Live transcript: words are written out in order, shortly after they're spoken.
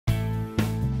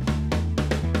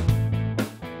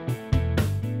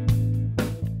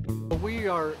We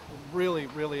are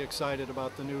really excited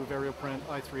about the new VarioPrint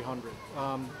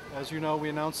i300. As you know, we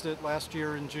announced it last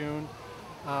year in June.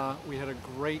 We had a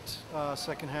great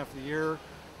second half of the year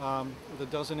with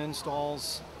a dozen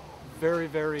installs, very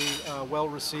well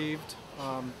received.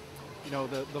 You know,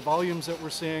 the volumes that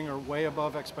we're seeing are way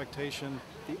above expectation.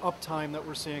 The uptime that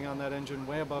we're seeing on that engine,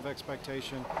 way above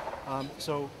expectation.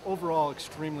 So overall,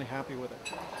 extremely happy with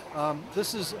it.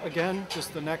 This is, again,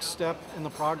 just the next step in the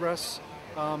progress.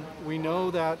 We know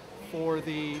that for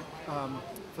the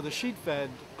sheet-fed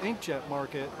inkjet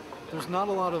market, there's not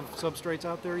a lot of substrates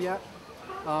out there yet.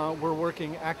 We're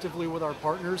working actively with our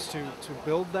partners to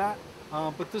build that,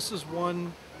 but this is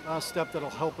one step that'll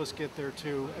help us get there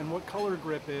too. And what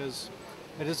ColorGrip is,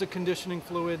 it is a conditioning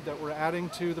fluid that we're adding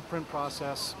to the print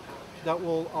process that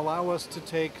will allow us to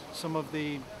take some of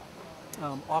the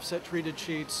offset treated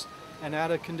sheets and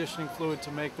add a conditioning fluid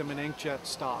to make them an inkjet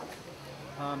stock.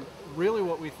 Really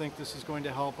what we think this is going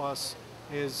to help us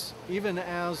is, even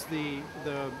as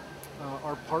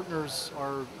our partners,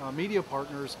 our media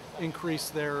partners, increase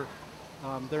their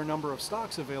number of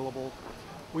stocks available,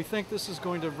 we think this is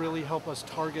going to really help us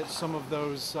target some of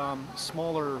those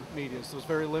smaller medias, those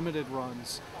very limited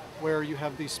runs, where you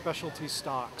have these specialty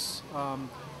stocks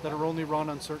that are only run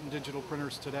on certain digital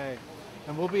printers today.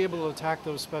 And we'll be able to attack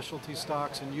those specialty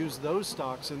stocks and use those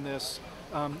stocks in this,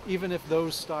 even if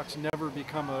those stocks never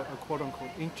become a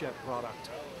quote-unquote inkjet product.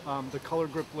 The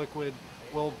ColorGrip liquid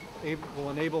will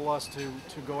enable us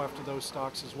to go after those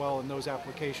stocks as well in those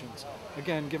applications.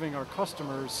 Again, giving our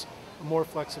customers more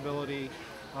flexibility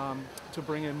to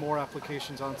bring in more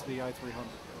applications onto the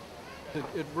i300.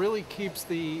 It really keeps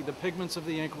the pigments of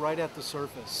the ink right at the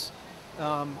surface,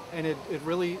 and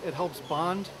it helps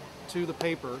bond to the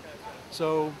paper.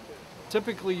 So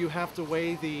typically you have to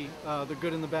weigh the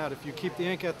good and the bad. If you keep the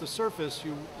ink at the surface,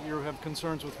 you have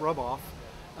concerns with rub-off,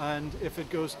 and if it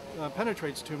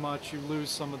penetrates too much, you lose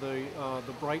some of the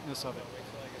brightness of it.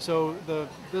 So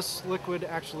this liquid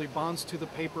actually bonds to the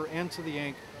paper and to the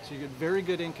ink, so you get very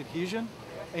good ink adhesion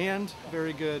and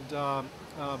very good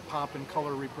pop and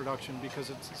color reproduction because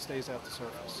it stays at the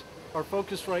surface. Our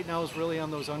focus right now is really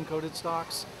on those uncoated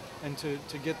stocks and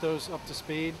to get those up to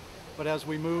speed. But as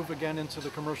we move again into the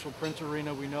commercial print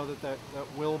arena, we know that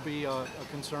will be a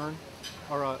concern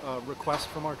or a request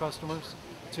from our customers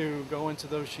to go into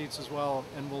those sheets as well.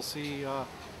 And we'll see,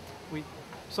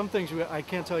 some things I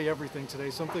can't tell you everything today,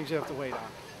 some things you have to wait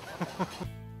on.